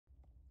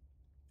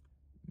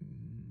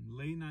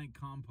late night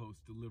compost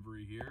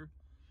delivery here.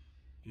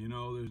 You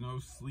know, there's no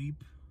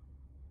sleep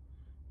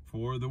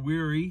for the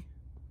weary.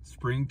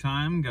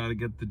 Springtime, got to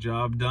get the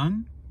job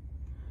done.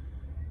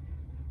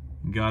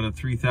 Got a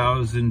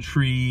 3,000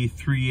 tree,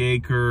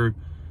 3-acre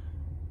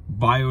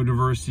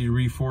biodiversity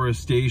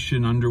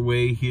reforestation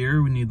underway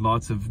here. We need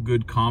lots of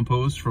good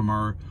compost from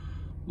our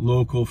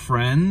local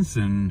friends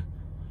and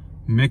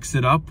mix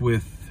it up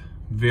with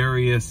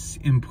various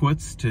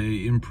inputs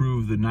to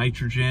improve the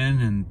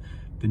nitrogen and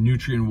the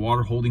nutrient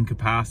water holding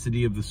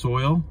capacity of the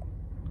soil.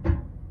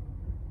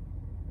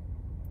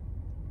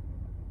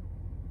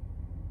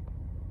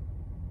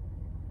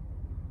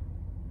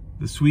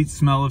 The sweet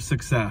smell of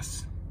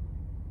success.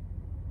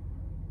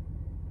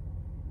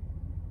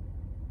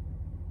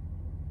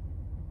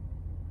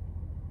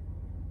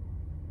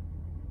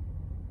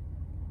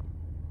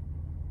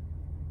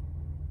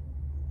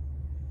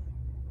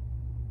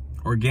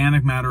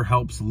 Organic matter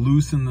helps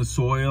loosen the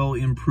soil,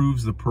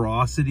 improves the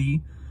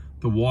porosity,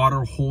 the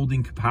water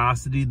holding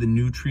capacity, the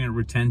nutrient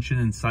retention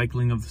and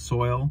cycling of the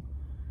soil.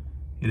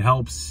 It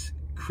helps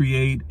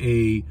create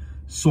a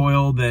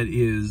soil that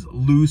is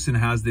loose and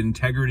has the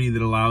integrity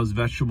that allows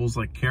vegetables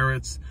like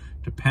carrots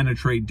to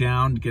penetrate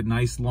down, to get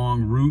nice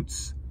long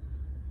roots.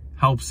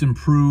 Helps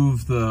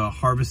improve the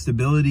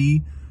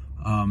harvestability,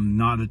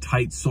 not a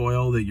tight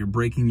soil that you're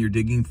breaking your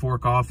digging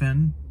fork off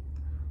in.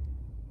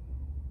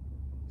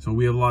 So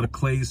we have a lot of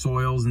clay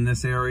soils in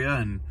this area,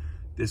 and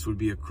this would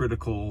be a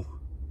critical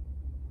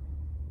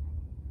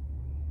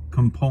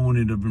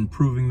component of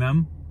improving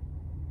them.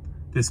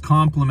 This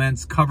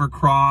complements cover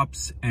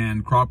crops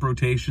and crop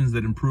rotations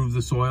that improve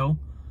the soil.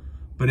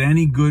 But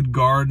any good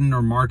garden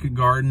or market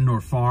garden or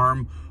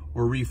farm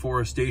or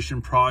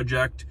reforestation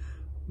project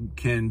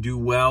can do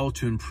well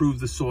to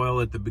improve the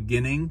soil at the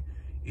beginning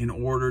in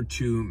order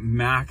to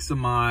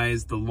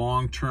maximize the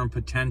long-term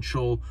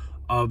potential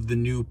of the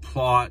new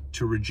plot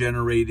to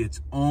regenerate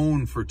its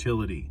own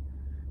fertility.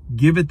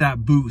 Give it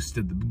that boost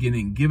at the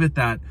beginning. Give it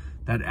that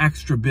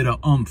extra bit of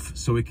oomph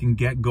so it can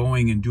get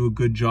going and do a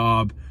good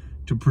job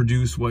to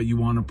produce what you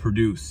want to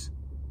produce.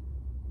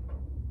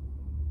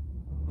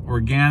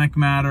 Organic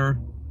matter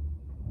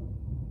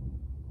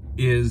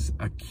is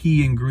a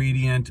key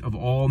ingredient of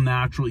all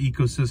natural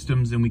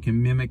ecosystems, and we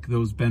can mimic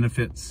those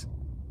benefits